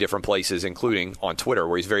so many different places, including on Twitter,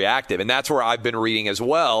 where he's very active. And that's where I've been reading as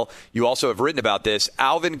well. You also have written about this.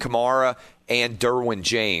 Alvin Kamara and Derwin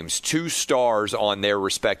James, 2 stars on their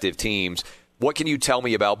respective teams. What can you tell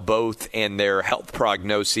me about both and their health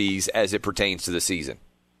prognoses as it pertains to the season?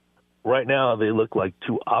 Right now, they look like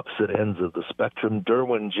 2 opposite ends of the spectrum.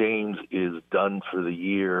 Derwin James is done for the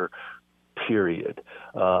year, period.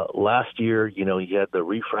 Last year, he had the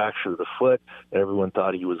refracture of the foot. Everyone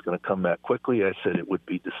thought he was going to come back quickly. I said it would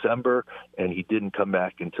be December, and he didn't come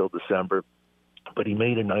back until December. But he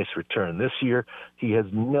made a nice return. This year, he has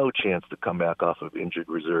no chance to come back off of injured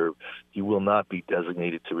reserve. He will not be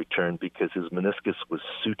designated to return because his meniscus was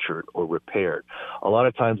sutured or repaired. A lot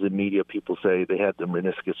of times in media, people say they had the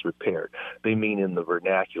meniscus repaired. They mean in the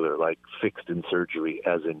vernacular, like fixed in surgery,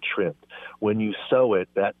 as in trimmed. When you sew it,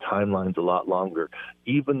 that timeline's a lot longer.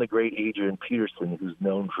 Even the great Adrian Peterson, who's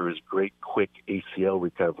known for his great quick ACL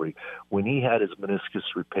recovery, when he had his meniscus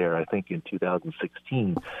repair, I think in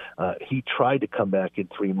 2016, he tried to come back in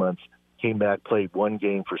 3 months, came back, played 1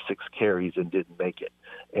 game for 6 carries and didn't make it.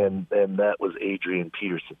 And that was Adrian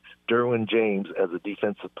Peterson. Derwin James, as a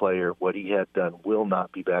defensive player, what he had done will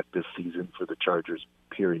not be back this season for the Chargers,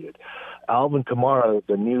 period. Alvin Kamara,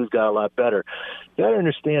 the news got a lot better. You got to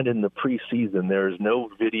understand, in the preseason, there's no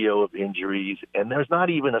video of injuries, and there's not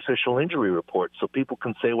even official injury reports, so people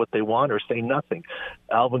can say what they want or say nothing.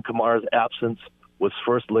 Alvin Kamara's absence was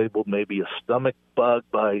first labeled maybe a stomach bug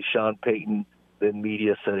by Sean Payton. Then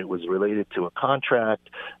media said it was related to a contract.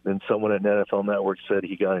 Then someone at NFL Network said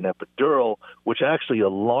he got an epidural, which actually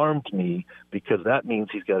alarmed me because that means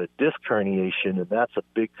he's got a disc herniation, and that's a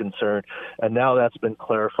big concern. And now that's been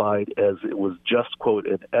clarified as it was just, quote,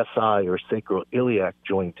 an SI or sacroiliac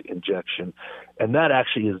joint injection. And that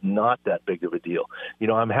actually is not that big of a deal.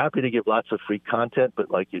 I'm happy to give lots of free content,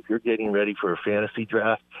 but like if you're getting ready for a fantasy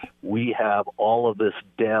draft, we have all of this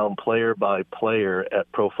down player by player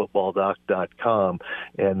at profootballdoc.com.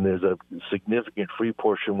 And there's a significant free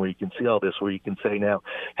portion where you can see all this, where you can say now,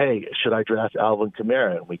 hey, should I draft Alvin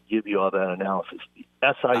Kamara? And we give you all that analysis. The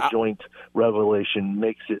SI joint revelation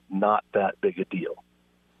makes it not that big a deal.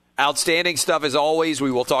 Outstanding stuff as always.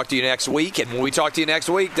 We will talk to you next week. And when we talk to you next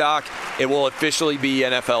week, Doc, it will officially be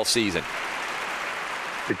NFL season.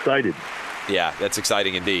 Excited. Yeah, that's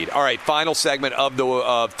exciting indeed. All right, final segment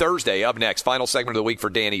of Thursday. Up next, final segment of the week for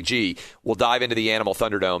Danny G. We'll dive into the Animal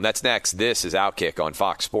Thunderdome. That's next. This is Outkick on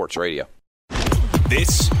Fox Sports Radio.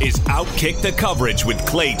 This is Outkick the Coverage with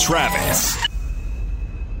Clay Travis.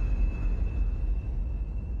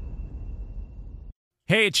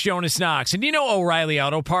 Hey, it's Jonas Knox, and you know O'Reilly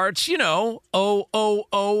Auto Parts. You know,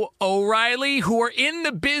 O'Reilly, who are in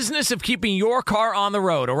the business of keeping your car on the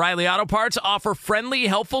road. O'Reilly Auto Parts offer friendly,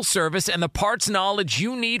 helpful service and the parts knowledge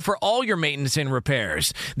you need for all your maintenance and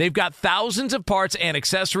repairs. They've got thousands of parts and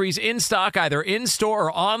accessories in stock, either in-store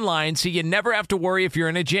or online, so you never have to worry if you're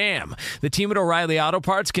in a jam. The team at O'Reilly Auto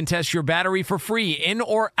Parts can test your battery for free in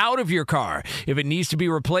or out of your car. If it needs to be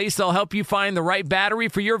replaced, they'll help you find the right battery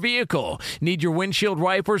for your vehicle. Need your windshield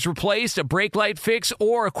wipers replaced, a brake light fix,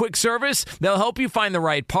 or a quick service? They'll help you find the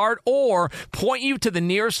right part or point you to the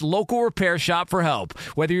nearest local repair shop for help.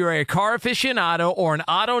 Whether you're a car aficionado or an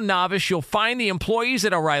auto novice, you'll find the employees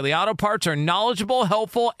at O'Reilly Auto Parts are knowledgeable,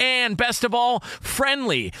 helpful, and best of all,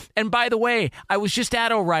 friendly. And by the way, I was just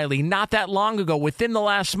at O'Reilly not that long ago, within the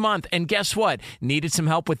last month, and guess what? Needed some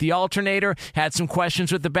help with the alternator, had some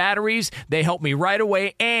questions with the batteries. They helped me right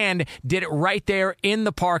away and did it right there in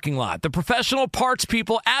the parking lot. The professional parts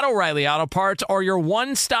people at O'Reilly Auto Parts are your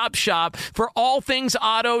one-stop shop for all things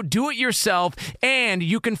auto, do-it-yourself, and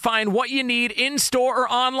you can find what you need in-store or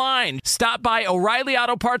online. Stop by O'Reilly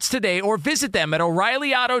Auto Parts today or visit them at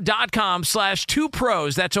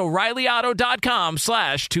O'ReillyAuto.com/2pros. That's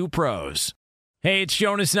O'ReillyAuto.com/2pros. Hey, it's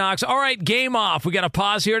Jonas Knox. All right, game off. We got to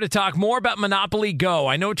pause here to talk more about Monopoly Go.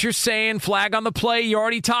 I know what you're saying, flag on the play. You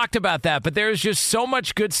already talked about that, but there's just so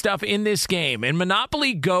much good stuff in this game. In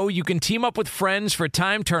Monopoly Go, you can team up with friends for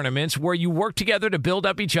time tournaments where you work together to build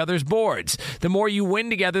up each other's boards. The more you win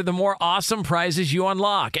together, the more awesome prizes you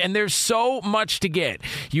unlock, and there's so much to get.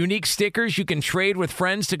 Unique stickers you can trade with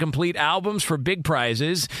friends to complete albums for big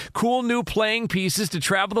prizes, cool new playing pieces to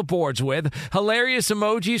travel the boards with, hilarious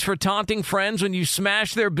emojis for taunting friends when you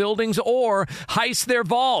smash their buildings or heist their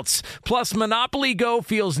vaults. Plus, Monopoly Go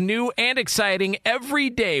feels new and exciting every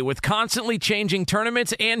day with constantly changing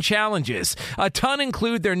tournaments and challenges. A ton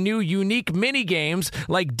include their new unique mini games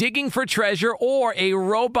like digging for treasure or a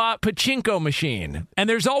robot pachinko machine. And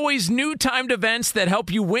there's always new timed events that help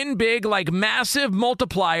you win big, like massive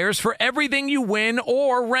multipliers for everything you win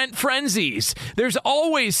or rent frenzies. There's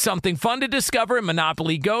always something fun to discover in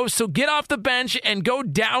Monopoly Go, so get off the bench and go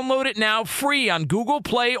download it now free on Google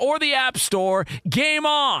Play or the App Store. Game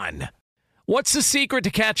on! What's the secret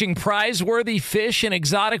to catching prize-worthy fish in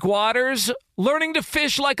exotic waters? Learning to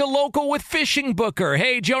fish like a local with Fishing Booker.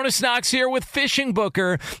 Hey, Jonas Knox here with Fishing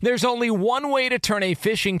Booker. There's only one way to turn a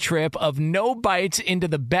fishing trip of no bites into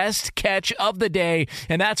the best catch of the day,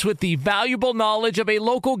 and that's with the valuable knowledge of a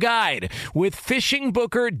local guide. With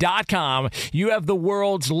FishingBooker.com, you have the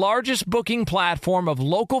world's largest booking platform of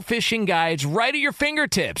local fishing guides right at your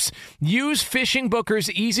fingertips. Use Fishing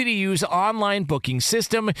Booker's easy-to-use online booking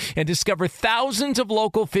system and discover thousands of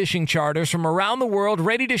local fishing charters from around the world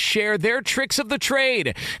ready to share their tricks of the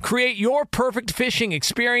trade. Create your perfect fishing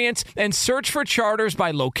experience and search for charters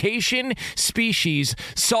by location, species,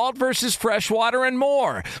 salt versus freshwater, and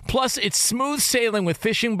more. Plus, it's smooth sailing with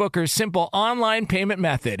Fishing Booker's simple online payment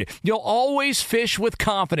method. You'll always fish with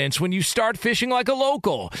confidence when you start fishing like a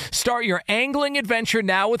local. Start your angling adventure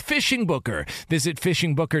now with Fishing Booker. Visit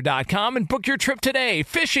FishingBooker.com and book your trip today.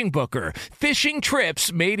 Fishing Booker. Fishing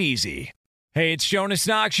trips made easy. Hey, it's Jonas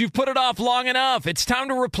Knox. You've put it off long enough. It's time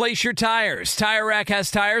to replace your tires. Tire Rack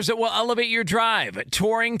has tires that will elevate your drive.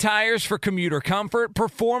 Touring tires for commuter comfort,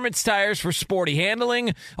 performance tires for sporty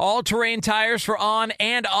handling, all-terrain tires for on-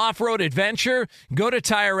 and off-road adventure. Go to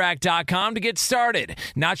TireRack.com to get started.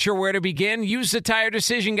 Not sure where to begin? Use the Tire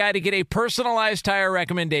Decision Guide to get a personalized tire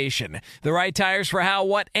recommendation. The right tires for how,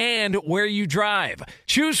 what, and where you drive.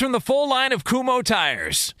 Choose from the full line of Kumho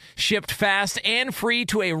tires. Shipped fast and free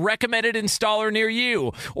to a recommended installer near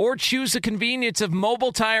you, or choose the convenience of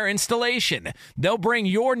mobile tire installation. They'll bring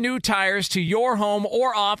your new tires to your home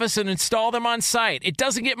or office and install them on site. It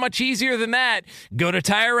doesn't get much easier than that. Go to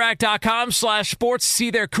TireRack.com/sports to see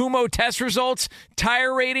their Kumho test results,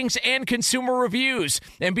 tire ratings, and consumer reviews.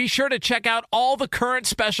 And be sure to check out all the current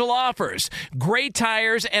special offers. Great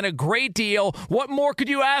tires and a great deal. What more could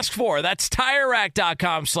you ask for? That's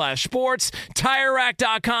TireRack.com/sports.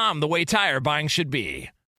 TireRack.com, the way tire buying should be.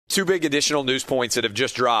 Two big additional news points that have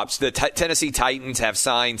just dropped. The Tennessee Titans have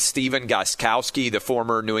signed Stephen Gostkowski, the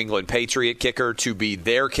former New England Patriot kicker, to be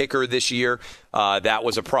their kicker this year. That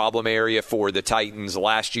was a problem area for the Titans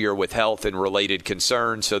last year with health and related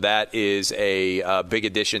concerns, so that is a big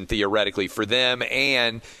addition theoretically for them.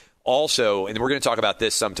 And also, and we're going to talk about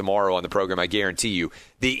this some tomorrow on the program, I guarantee you,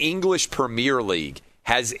 the English Premier League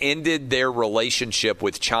has ended their relationship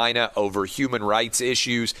with China over human rights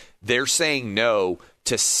issues. They're saying no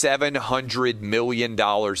to $700 million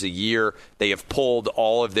a year. They have pulled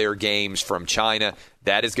all of their games from China.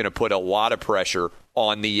 That is going to put a lot of pressure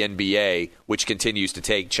on the NBA, which continues to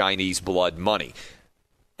take Chinese blood money.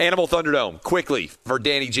 Animal Thunderdome, quickly, for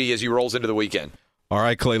Danny G as he rolls into the weekend. All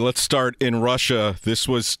right, Clay, let's start in Russia. This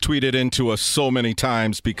was tweeted into us so many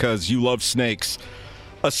times because you love snakes.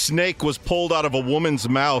 A snake was pulled out of a woman's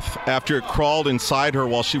mouth after it crawled inside her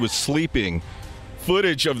while she was sleeping.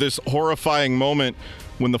 Footage of this horrifying moment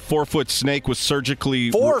when the 4-foot snake was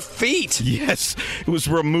surgically... 4 feet? Yes. It was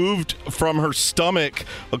removed from her stomach,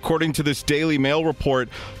 according to this Daily Mail report.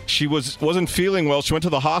 She wasn't feeling well. She went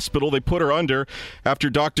to the hospital. They put her under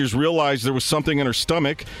after doctors realized there was something in her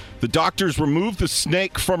stomach. The doctors removed the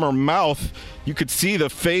snake from her mouth. You could see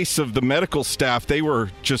the face of the medical staff. They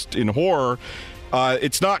were just in horror.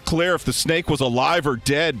 It's not clear if the snake was alive or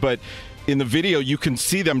dead, but in the video, you can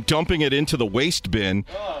see them dumping it into the waste bin.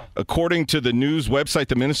 According to the news website,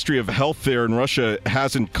 the Ministry of Health there in Russia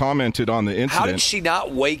hasn't commented on the incident. How did she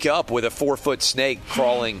not wake up with a 4-foot snake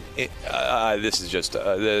crawling? This is just,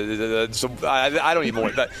 I don't even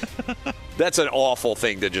want that. That's an awful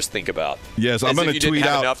thing to just think about. Yes, I'm going to tweet out. You didn't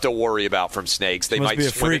have enough to worry about from snakes. They might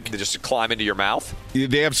just climb into your mouth.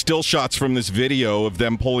 They have still shots from this video of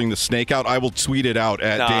them pulling the snake out. I will tweet it out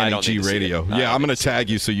at Danny G Radio. Yeah, I'm going to tag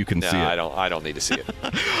you so you can see it. I don't need to see it.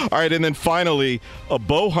 All right, and then finally, a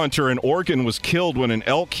bow hunter in Oregon was killed when an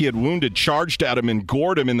elk he had wounded charged at him and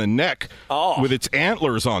gored him in the neck with its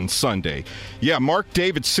antlers on Sunday. Yeah, Mark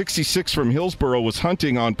David, 66, from Hillsboro, was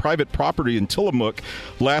hunting on private property in Tillamook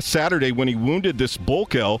last Saturday when he wounded this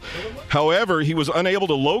bulk elk. However, he was unable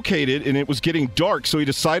to locate it, and it was getting dark, so he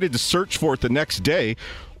decided to search for it the next day.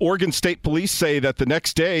 Oregon State Police say that the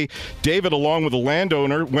next day, David, along with a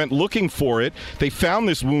landowner, went looking for it. They found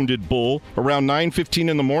this wounded bull. Around 9:15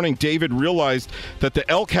 in the morning, David realized that the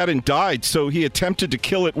elk hadn't died, so he attempted to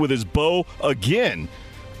kill it with his bow again.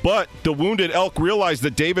 But the wounded elk realized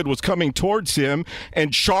that David was coming towards him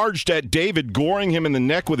and charged at David, goring him in the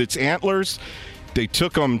neck with its antlers. They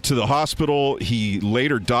took him to the hospital. He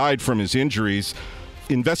later died from his injuries.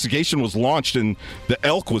 Investigation was launched, and the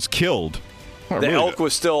elk was killed. The elk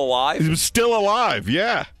was still alive? It was still alive,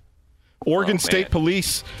 yeah. Oregon State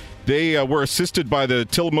Police, they were assisted by the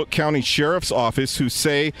Tillamook County Sheriff's Office, who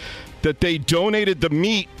say that they donated the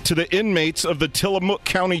meat to the inmates of the Tillamook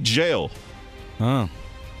County Jail. Oh.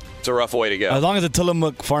 It's a rough way to go. As long as the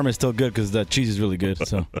Tillamook farm is still good, because the cheese is really good.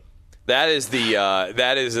 So that is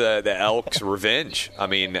the elk's revenge. I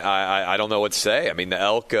mean, I don't know what to say. I mean, the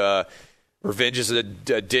elk revenge is a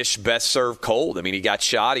dish best served cold. I mean, he got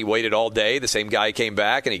shot. He waited all day. The same guy came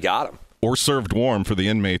back, and he got him. Or served warm for the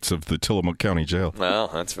inmates of the Tillamook County Jail. Well,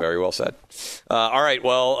 that's very well said. All right.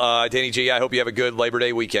 Well, Danny G, I hope you have a good Labor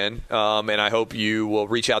Day weekend, and I hope you will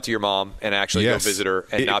reach out to your mom and actually go visit her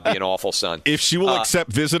and not be an awful son. If she will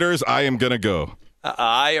accept visitors, I am going to go.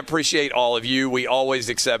 I appreciate all of you. We always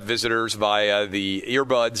accept visitors via the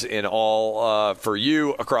earbuds and all for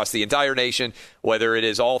you across the entire nation, whether it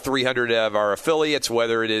is all 300 of our affiliates,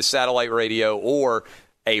 whether it is satellite radio, or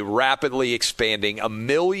a rapidly expanding. 1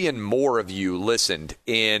 million more of you listened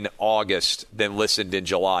in August than listened in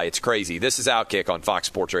July. It's crazy. This is Outkick on Fox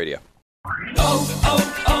Sports Radio.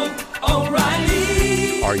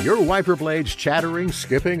 O'Reilly. Are your wiper blades chattering,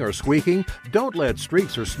 skipping, or squeaking? Don't let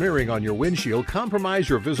streaks or smearing on your windshield compromise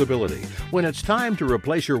your visibility. When it's time to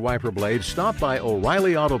replace your wiper blades, stop by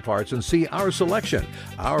O'Reilly Auto Parts and see our selection.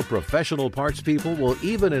 Our professional parts people will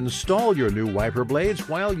even install your new wiper blades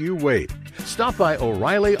while you wait. Stop by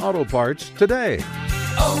O'Reilly Auto Parts today.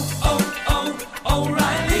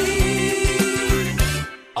 O'Reilly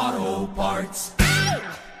Auto Parts.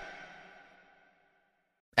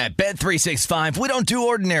 At Bet365, we don't do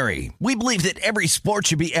ordinary. We believe that every sport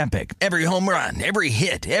should be epic. Every home run, every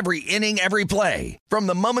hit, every inning, every play. From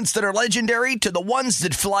the moments that are legendary to the ones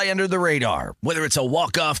that fly under the radar. Whether it's a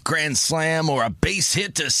walk-off grand slam or a base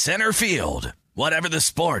hit to center field. Whatever the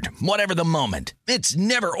sport, whatever the moment. It's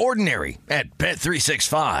never ordinary at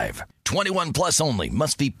Bet365. 21 plus only.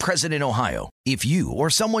 Must be present in Ohio. If you or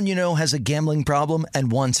someone you know has a gambling problem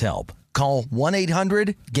and wants help, call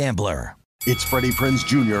 1-800-GAMBLER. It's Freddie Prinze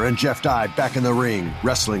Jr. and Jeff Dye back in the ring.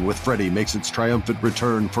 Wrestling with Freddie makes its triumphant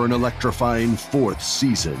return for an electrifying 4th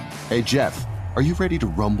season. Hey, Jeff, are you ready to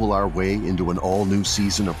rumble our way into an all-new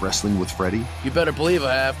season of Wrestling with Freddie? You better believe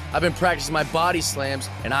I have. I've been practicing my body slams,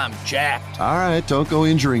 and I'm jacked. All right, don't go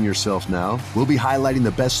injuring yourself now. We'll be highlighting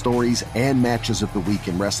the best stories and matches of the week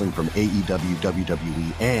in wrestling from AEW,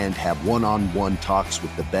 WWE, and have one-on-one talks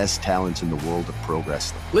with the best talents in the world of pro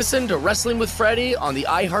wrestling. Listen to Wrestling with Freddie on the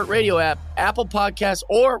iHeartRadio app, Apple Podcasts,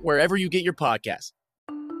 or wherever you get your podcasts.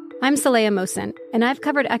 I'm Saleha Mohsen, and I've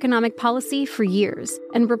covered economic policy for years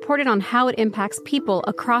and reported on how it impacts people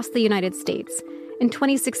across the United States. In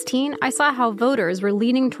 2016, I saw how voters were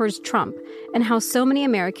leaning towards Trump and how so many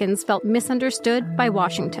Americans felt misunderstood by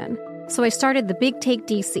Washington. So I started The Big Take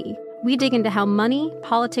DC. We dig into how money,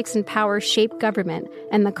 politics, and power shape government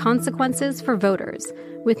and the consequences for voters.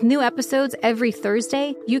 With new episodes every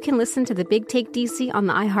Thursday, you can listen to The Big Take DC on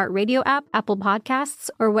the iHeartRadio app, Apple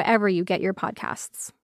Podcasts, or wherever you get your podcasts.